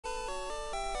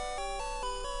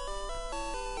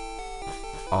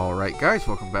Alright guys,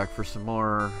 welcome back for some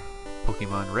more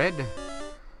Pokemon Red.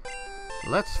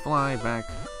 Let's fly back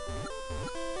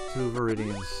to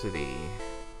Viridian City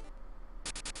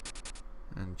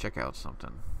and check out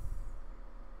something.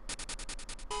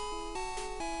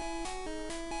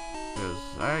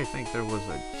 Because I think there was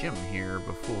a gym here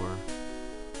before.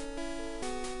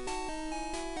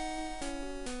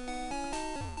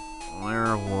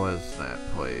 Where was that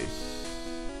place?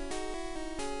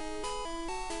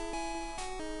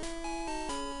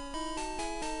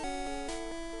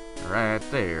 Right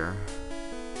there.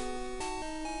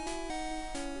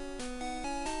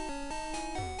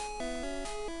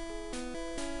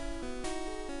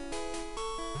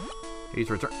 He's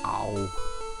returned. Oh,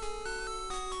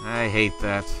 I hate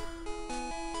that.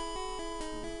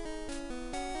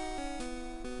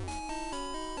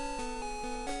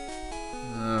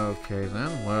 Okay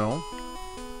then, well,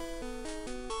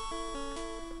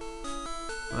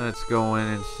 let's go in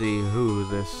and see who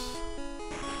this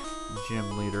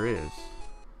gym leader is.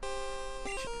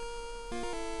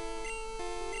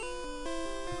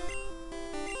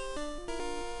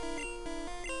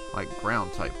 Like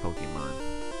ground type Pokemon.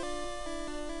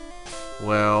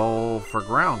 Well, for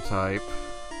ground type,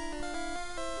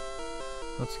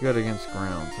 what's good against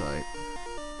ground type?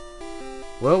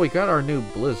 Well, we got our new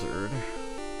Blizzard,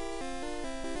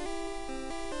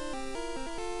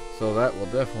 so that will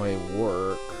definitely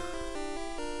work.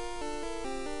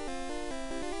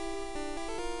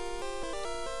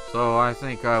 So I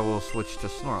think I will switch to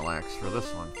Snorlax for this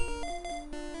one.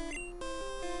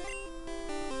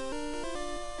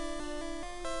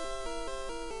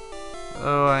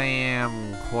 Though I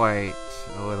am quite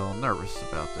a little nervous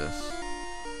about this.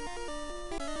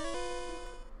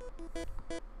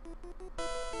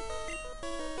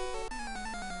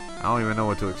 I don't even know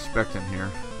what to expect in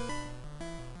here.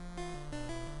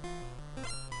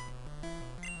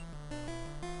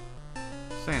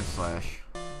 Sandslash.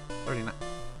 39.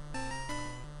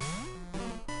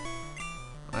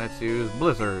 Let's use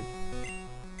Blizzard.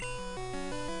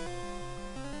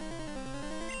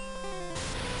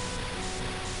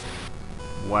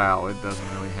 Wow, it doesn't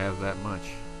really have that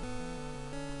much.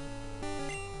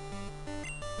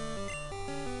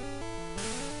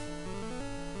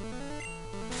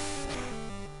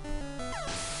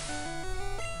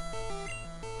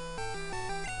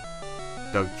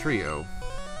 Dugtrio.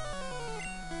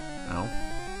 No.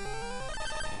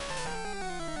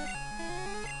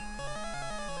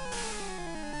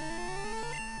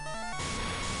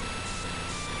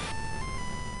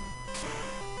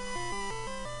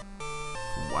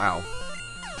 Wow.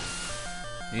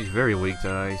 He's very weak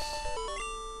to ice.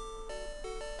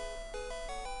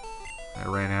 I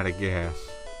ran out of gas.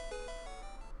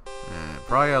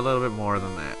 Probably a little bit more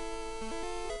than that.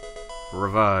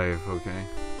 Revive, okay.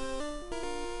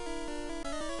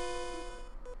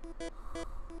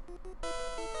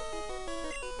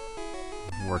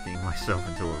 Working myself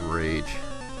into a rage.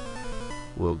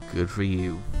 Well, good for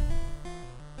you.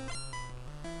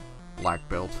 Black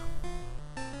belt.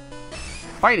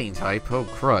 Fighting type? Oh,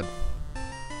 crud.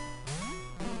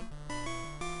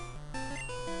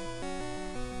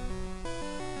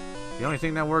 The only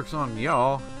thing that works on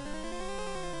y'all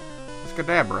is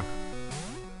Kadabra.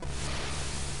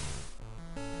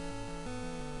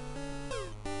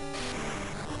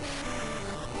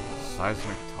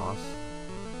 Seismic toss.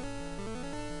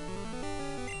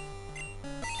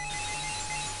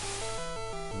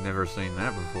 Never seen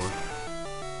that before.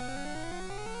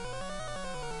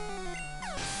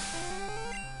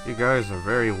 You guys are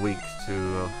very weak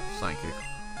to Psychic.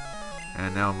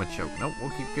 And now Machoke. Nope,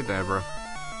 we'll keep Kadabra.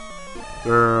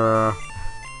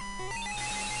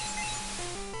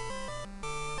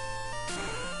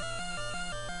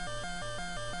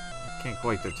 Can't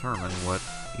quite determine what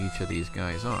each of these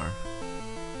guys are.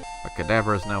 But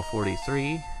Kadabra is now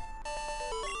 43.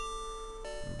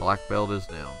 Black belt is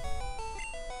down.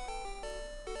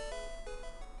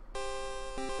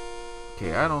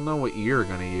 Okay, I don't know what you're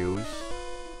gonna use.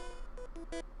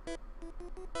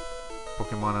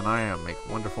 Pokemon and I make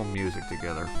wonderful music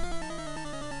together.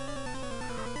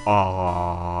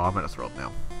 Aww, I'm gonna throw up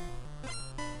now.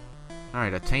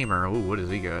 Alright, a Tamer. Ooh, what does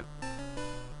he got?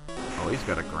 Oh, he's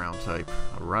got a ground type.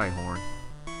 A Rhyhorn.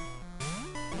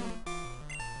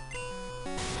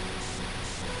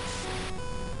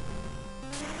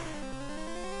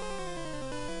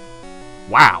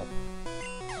 Wow!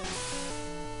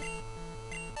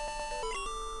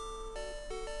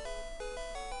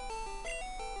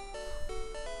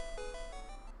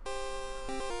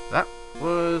 That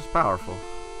was powerful.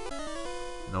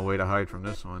 No way to hide from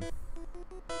this one.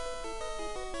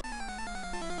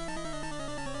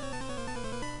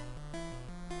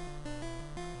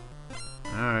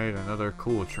 Alright, another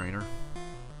cool trainer.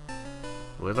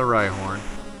 With a Rhyhorn.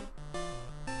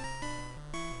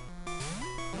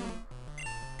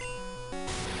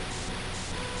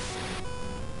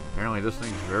 Apparently this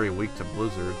thing's very weak to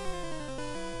Blizzard.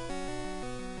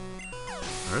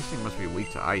 Or this thing must be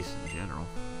weak to ice in general.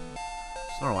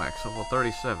 Snorlax, level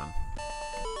 37.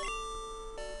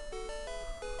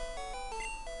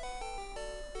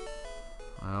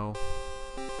 Well,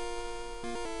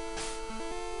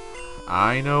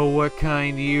 I know what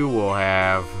kind you will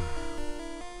have.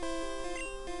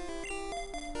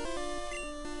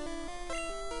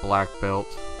 Black Belt.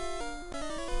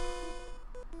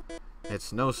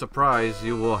 It's no surprise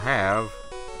you will have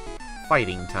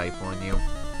fighting type on you.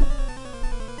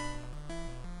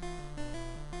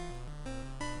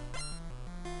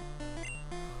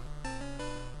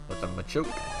 With a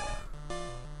Machoke.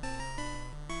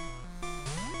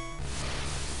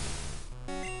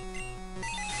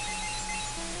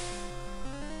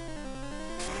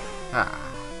 Ah.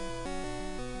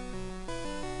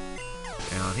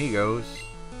 Down he goes.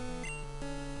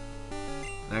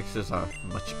 Next is a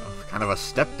kind of a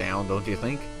step down, don't you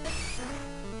think?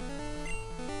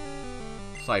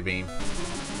 Psybeam.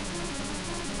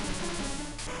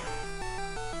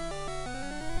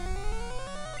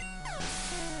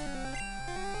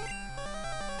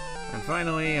 And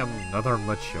finally, another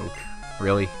Machoke.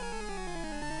 Really?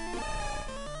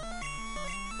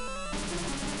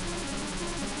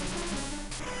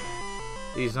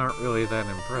 These aren't really that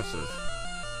impressive.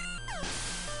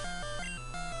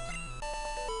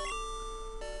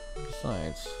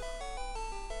 Besides,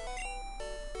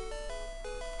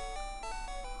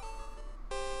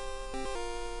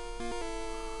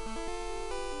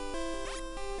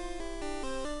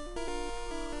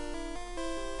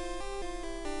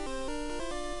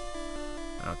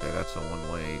 okay, that's a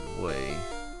one-way way.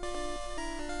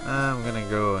 I'm gonna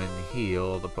go and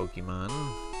heal the Pokemon.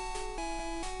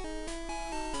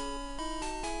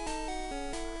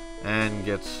 And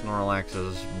get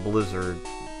Snorlax's Blizzard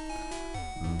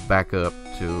back up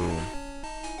to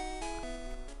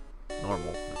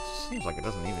normal. It seems like it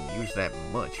doesn't even use that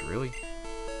much, really.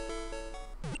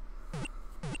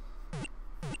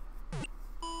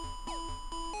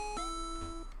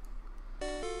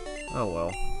 Oh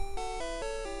well.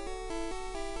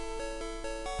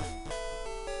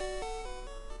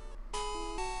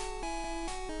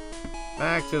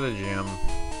 Back to the gym.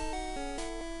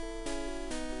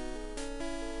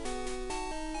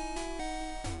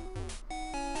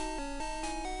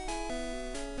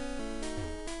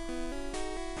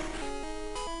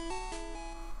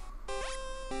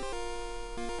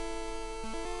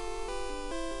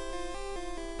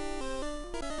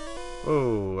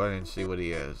 Oh, I didn't see what he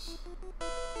has.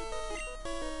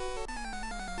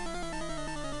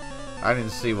 I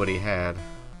didn't see what he had.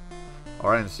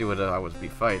 Or I didn't see what I was be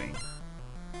fighting.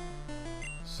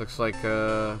 This looks like,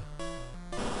 oh.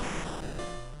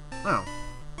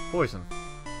 Poison.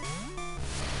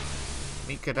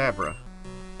 Meet Kadabra.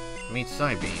 Meet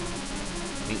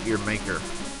Psybeam. Meet your maker.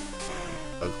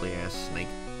 Ugly ass snake.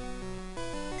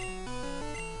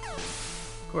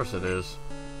 Of course it is.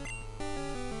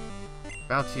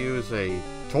 About to use a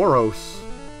Tauros.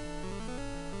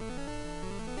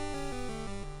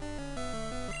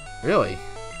 Really?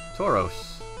 Tauros.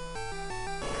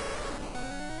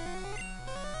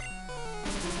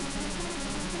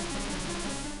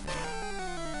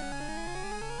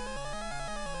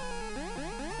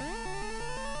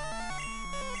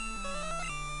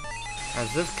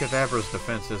 As if Kadabra's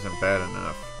defense isn't bad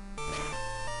enough.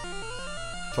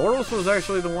 Tauros was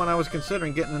actually the one I was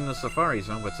considering getting in the Safari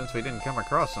Zone, but since we didn't come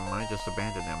across him, I just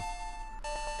abandoned him.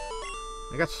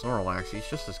 I got Snorlax, he's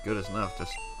just as good as enough,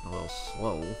 just a little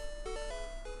slow.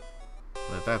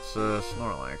 But that's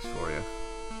Snorlax for you.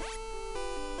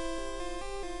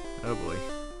 Oh boy.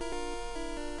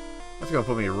 That's gonna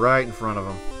put me right in front of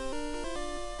him.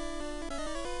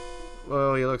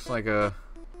 Well, he looks like a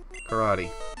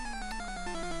Karate.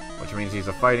 Which means he's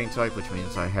a fighting type, which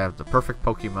means I have the perfect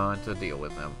Pokemon to deal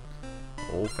with him.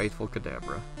 Old faithful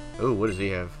Kadabra. Ooh, what does he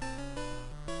have?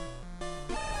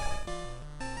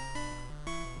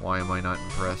 Why am I not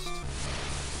impressed?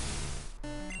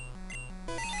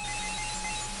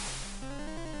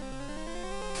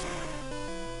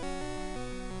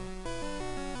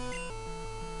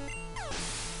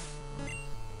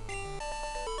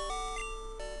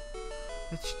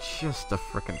 It's just a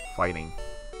frickin' fighting.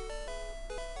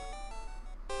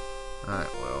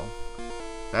 Alright, well.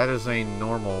 That is a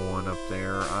normal one up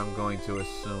there, I'm going to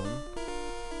assume.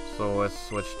 So let's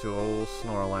switch to old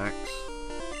Snorlax.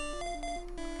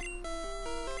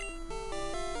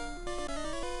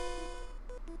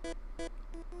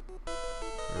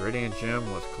 Viridian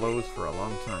Gym was closed for a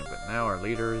long time, but now our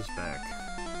leader is back.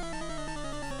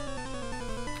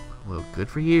 Well, good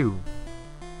for you.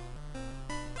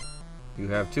 You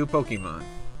have 2 Pokemon.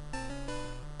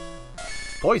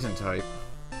 Poison type.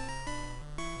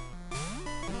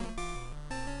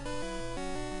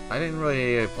 I didn't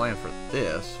really plan for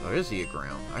this. Or is he a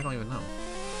ground? I don't even know.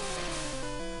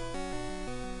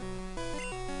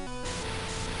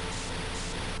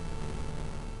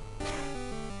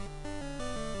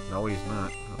 No, he's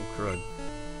not. Oh, crud.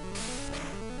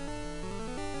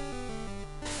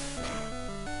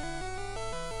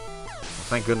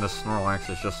 Thank goodness Snorlax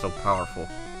is just so powerful.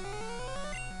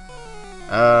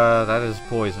 That is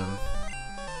poison.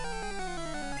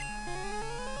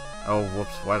 Oh,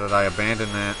 whoops. Why did I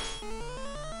abandon that?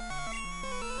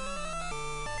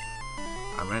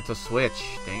 I meant to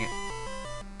switch. Dang it.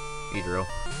 Beedrill.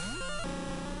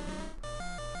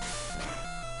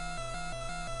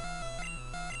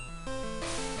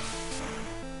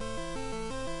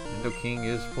 Nidoking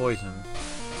is poison.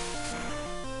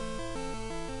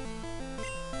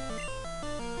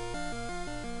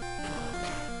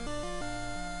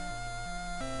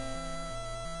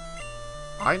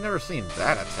 I've never seen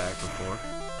that attack before.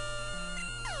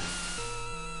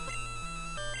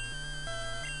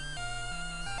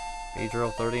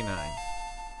 Beedrill 39.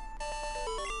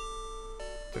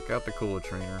 Took out the Cooler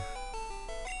Trainer.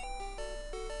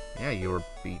 Yeah, you were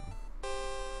beaten.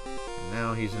 And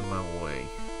now he's in my way.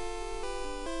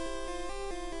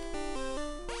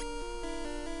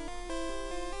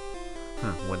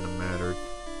 Huh, wouldn't have mattered.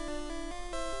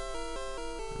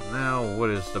 Now, what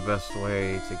is the best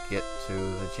way to get to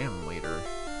the gym leader?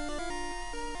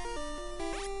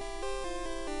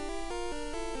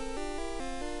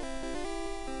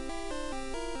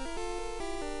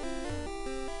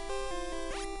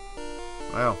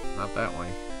 Well, not that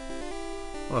way.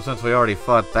 Well, since we already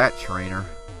fought that trainer.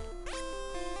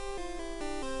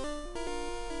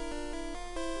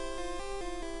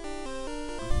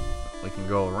 We can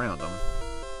go around him.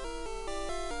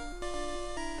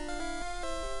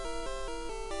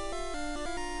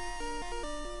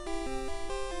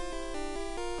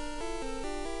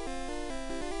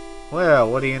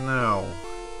 Well, what do you know?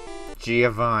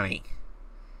 Giovanni.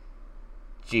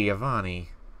 Giovanni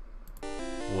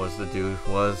was the dude,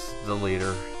 was the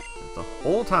leader the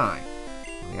whole time.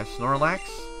 We have Snorlax.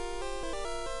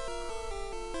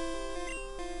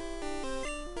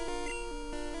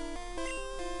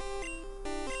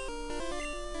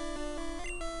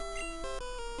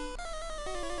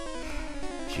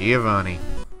 Giovanni.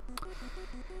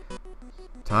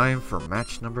 Time for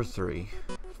match number 3.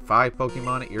 5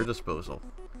 Pokemon at your disposal.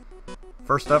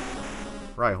 First up,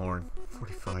 Rhyhorn.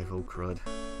 45, oh crud.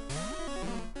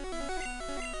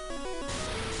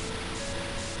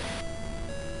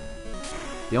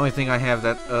 The only thing I have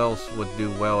that else would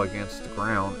do well against the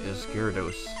ground is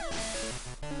Gyarados.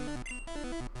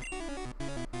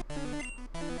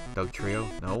 Dugtrio.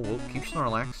 No, we'll keep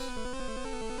Snorlax.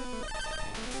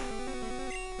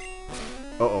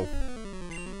 Uh-oh.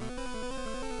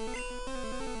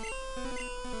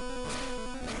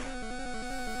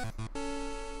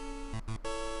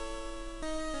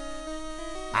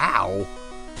 Ow!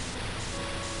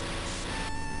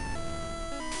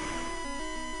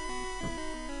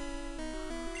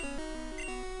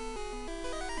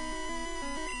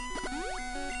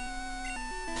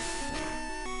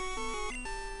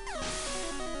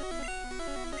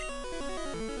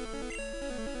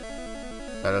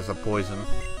 That is a poison.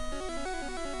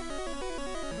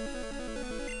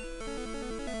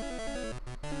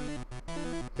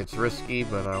 It's risky,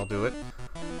 but I'll do it.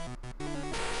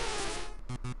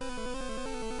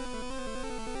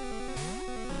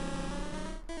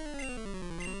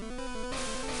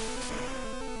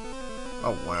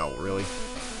 Oh wow, really?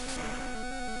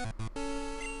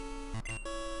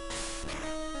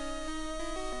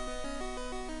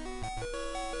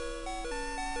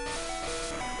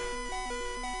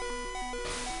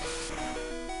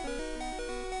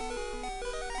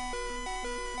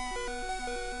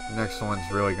 Next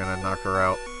one's really gonna knock her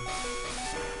out.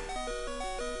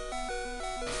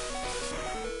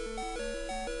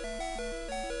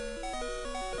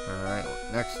 Alright,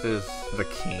 next is the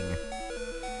King.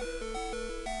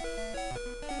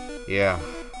 Yeah,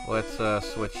 let's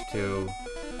switch to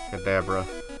Kadabra.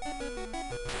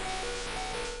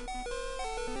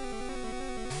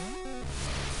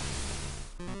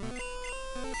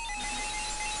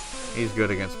 He's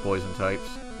good against poison types.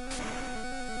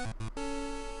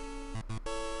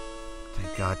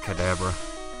 Thank God, Kadabra.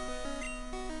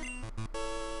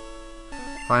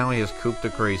 Finally is Coup de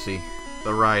Crazy,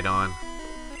 the Rhydon.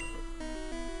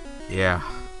 Yeah,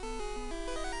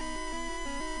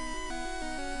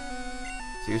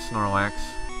 2 Snorlax.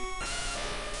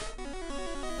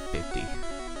 50.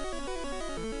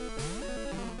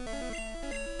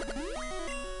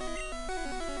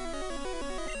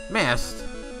 Missed!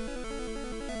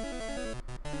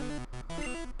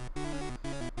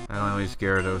 I don't use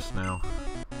Gyarados now.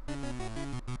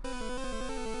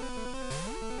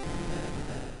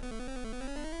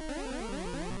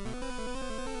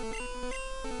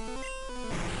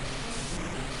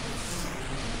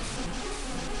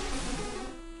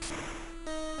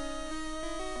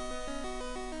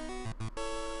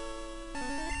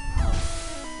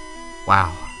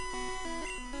 Wow.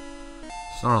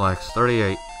 Snorlax,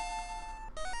 38.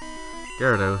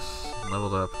 Gyarados,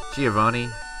 leveled up. Giovanni,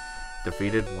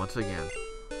 defeated once again.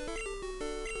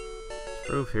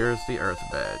 Proof, here's the Earth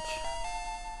Badge.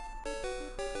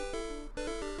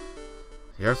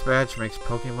 The Earth Badge makes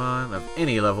Pokemon of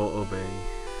any level obey.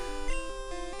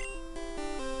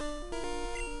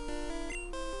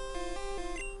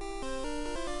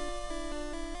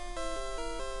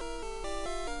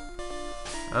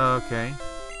 Okay.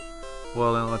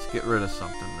 Well then, let's get rid of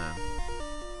something then.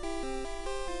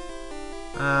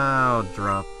 I'll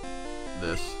drop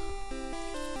this.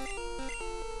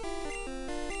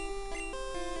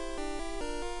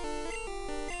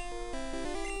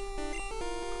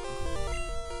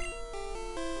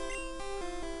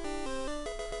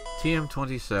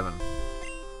 TM27.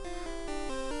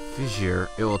 Fissure.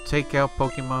 It will take out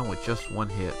Pokemon with just one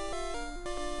hit.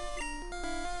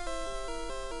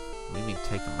 What do you mean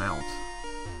take them out?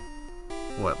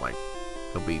 What, like,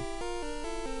 he'll be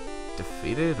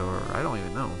defeated, or I don't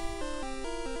even know.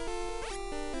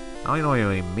 I don't even know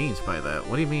what he means by that.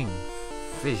 What do you mean,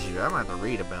 fissure? I'm gonna have to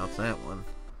read about that one.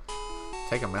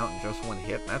 Take him out in just one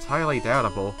hit? That's highly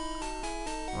doubtable.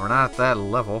 We're not at that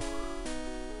level.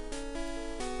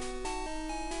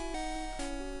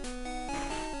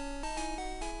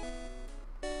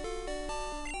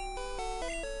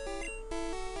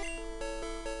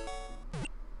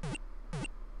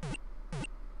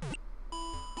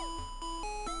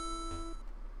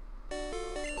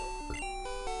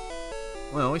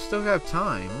 Well, we still have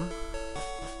time.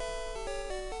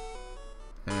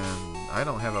 And I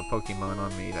don't have a Pokemon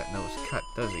on me that knows Cut,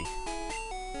 does he?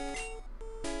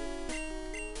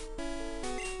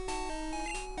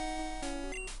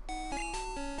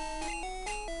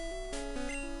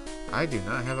 I do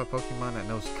not have a Pokemon that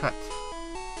knows Cut.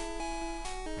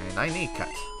 And I need Cut.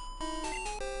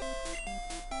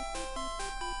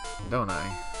 Don't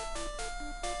I?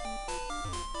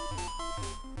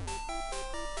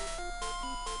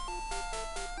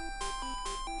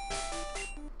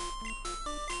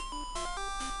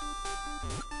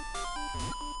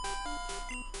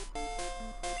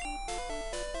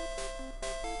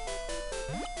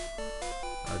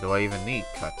 Or do I even need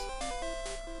Cut?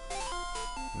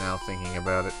 Now thinking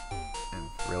about it, and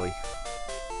really.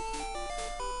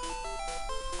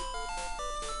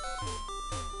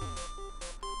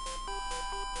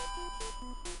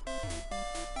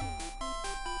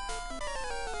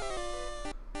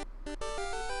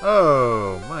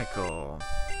 Oh, Michael.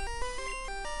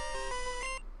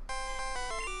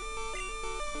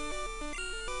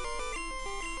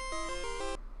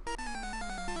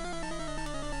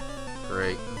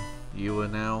 Great. Ewa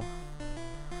now.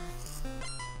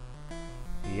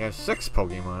 He has 6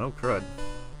 Pokemon. Oh, crud.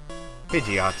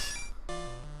 Pidgeot.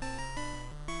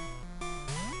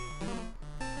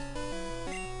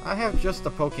 I have just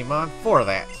a Pokemon for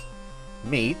that.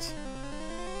 Meet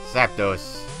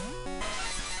Zapdos.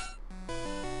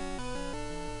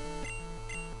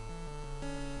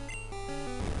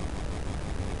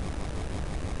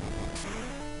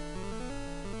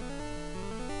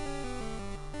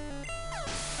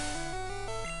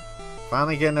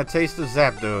 Finally getting a taste of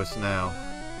Zapdos now.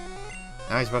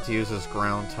 Now he's about to use his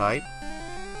ground type.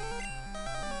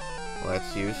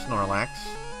 Let's use Snorlax.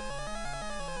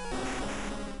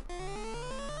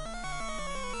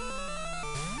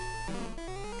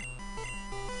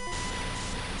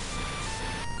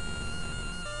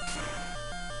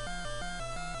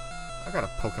 I got a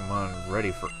Pokemon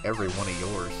ready for every one of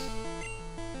yours.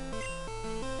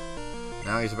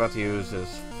 Now he's about to use his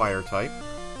fire type.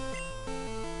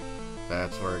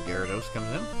 That's where Gyarados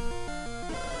comes in.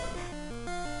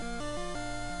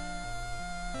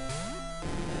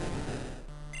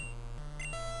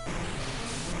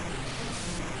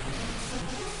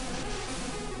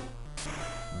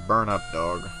 Burn up,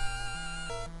 dog.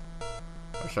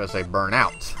 Or should I say burn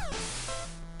out?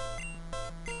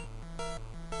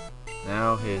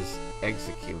 Now his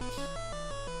Execute.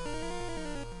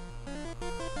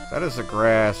 That is a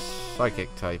grass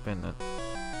psychic type, isn't it?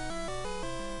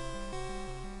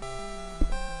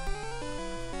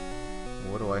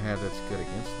 what do I have that's good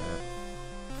against that?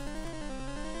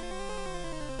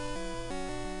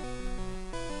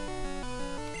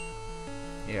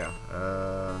 Yeah,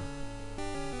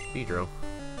 Beedrill.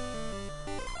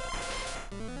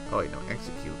 Oh wait, no,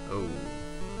 Execute. Oh.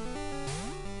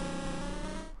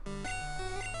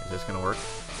 Is this gonna work?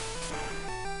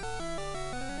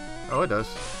 Oh, it does.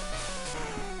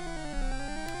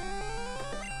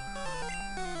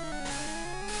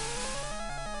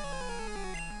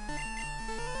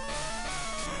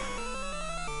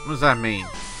 What does that mean?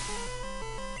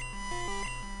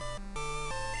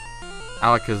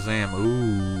 Alakazam.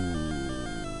 Ooh.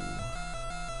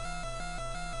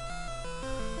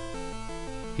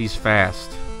 He's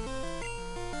fast.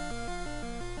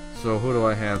 So who do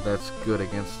I have that's good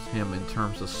against him in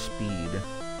terms of speed?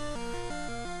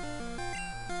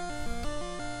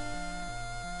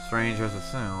 Strange as it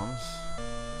sounds.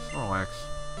 Snorlax.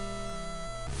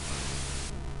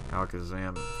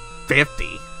 Alakazam.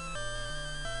 50!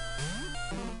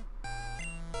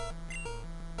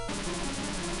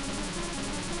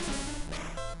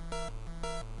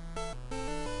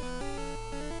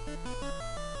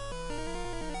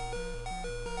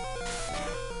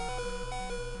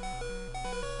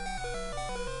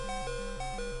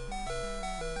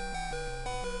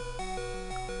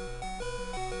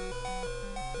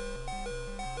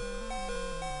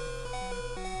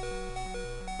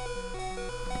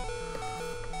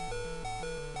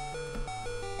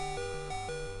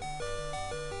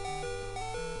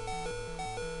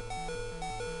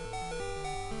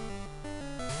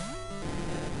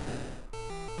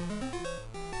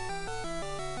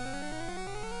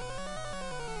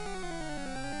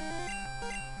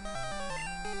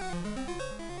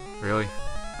 Really?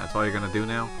 That's all you're gonna do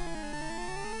now?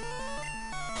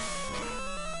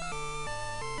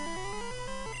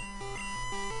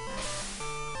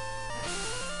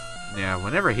 Yeah,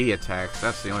 whenever he attacks,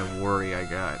 that's the only worry I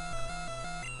got.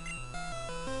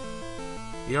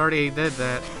 He already did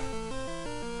that.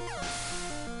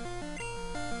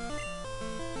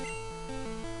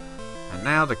 And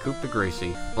now the Coup de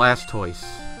Gracie. Blastoise.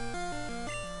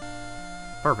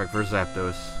 Perfect for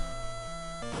Zapdos.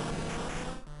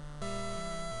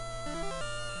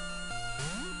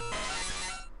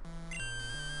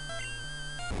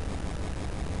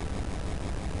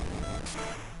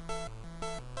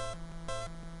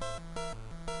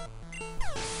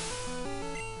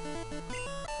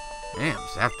 Damn,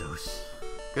 Zapdos.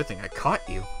 Good thing I caught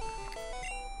you.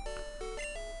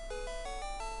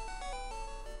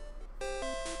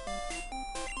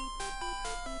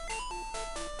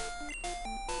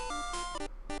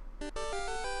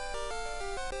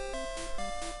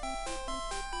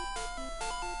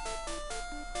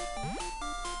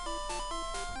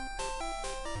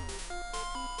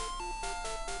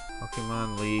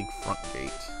 Pokemon League front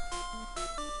gate.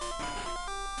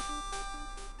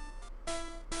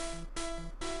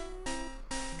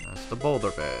 That's the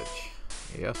Boulder Badge.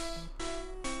 Yes.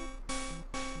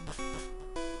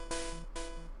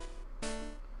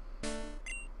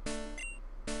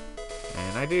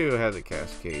 And I do have the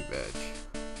Cascade Badge.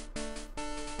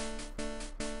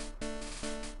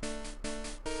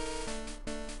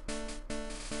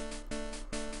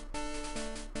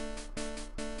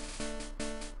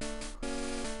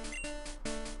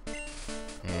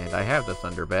 And I have the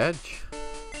Thunder Badge.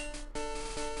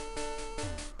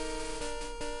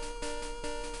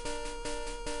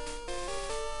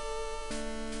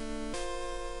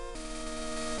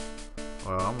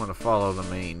 Well, I'm gonna follow the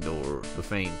main door, the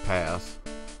main path.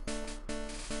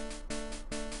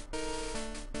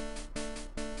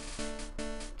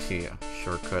 Yeah,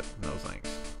 shortcut, no thanks.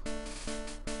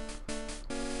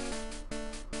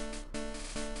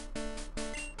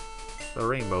 The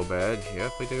Rainbow Badge,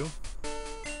 yep, we do.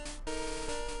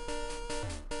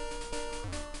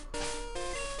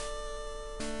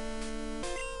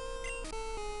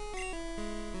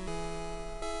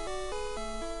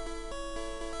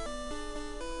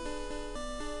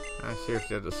 I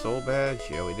seriously have the Soul Badge,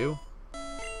 yeah, we do.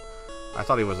 I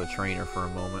thought he was a trainer for a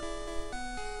moment.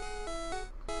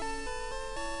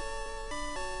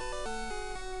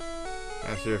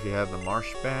 Ask her if you have the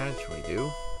Marsh Badge. We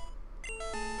do.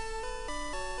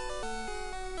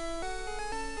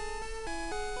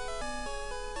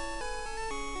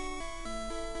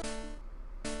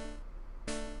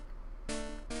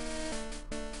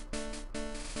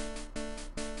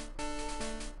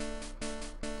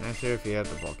 Ask her if you have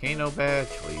the Volcano Badge.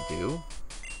 We do.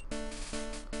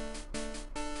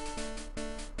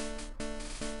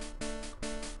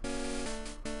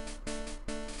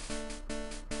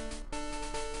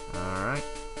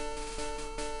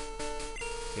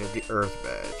 is the Earth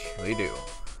Badge. We do.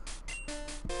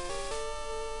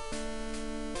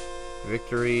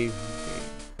 Victory.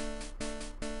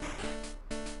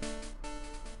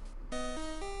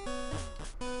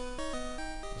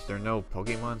 Is there no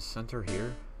Pokemon Center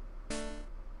here?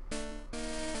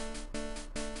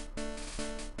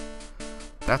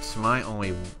 That's my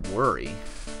only worry.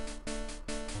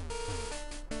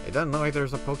 It doesn't look like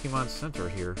there's a Pokemon Center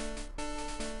here.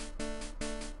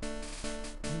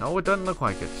 No, it doesn't look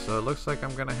like it. So it looks like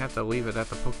I'm gonna have to leave it at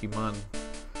the Pokemon,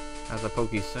 at the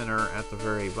Poke Center at the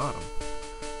very bottom,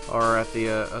 or at the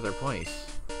other place.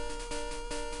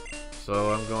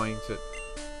 So I'm going to.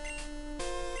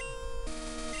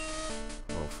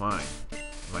 Well, fine.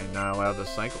 Am I not allowed to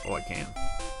cycle? Oh, I can.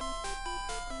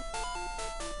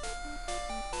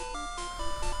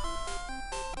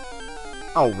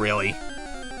 Oh, really?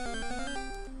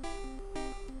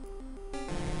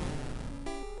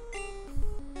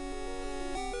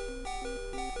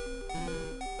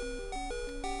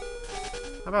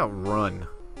 How about run?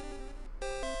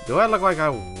 Do I look like I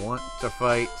want to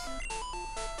fight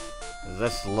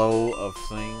this low of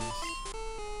things?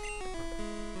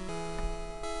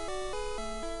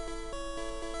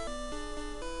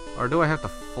 Or do I have to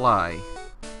fly?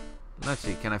 Let's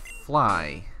see, can I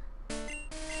fly?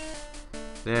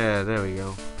 Yeah, there we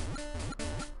go.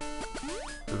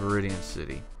 The Viridian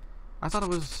City. I thought it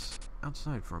was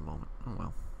outside for a moment. Oh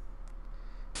well.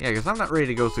 Yeah, because I'm not ready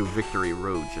to go through Victory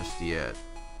Road just yet.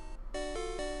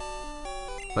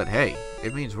 But hey,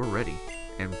 it means we're ready.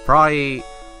 And probably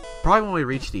when we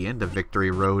reach the end of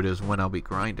Victory Road is when I'll be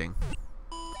grinding.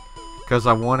 Because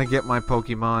I want to get my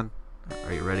Pokemon,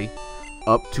 are you ready?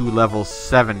 Up to level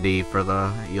 70 for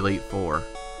the Elite Four.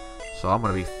 So I'm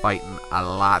going to be fighting a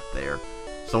lot there.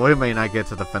 So we may not get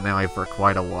to the finale for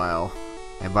quite a while.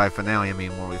 And by finale I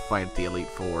mean when we fight the Elite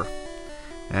Four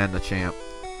and the champ.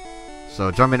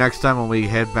 So join me next time when we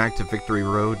head back to Victory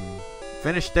Road and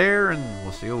finish there, and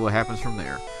we'll see what happens from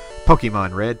there.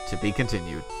 Pokemon Red to be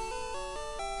continued.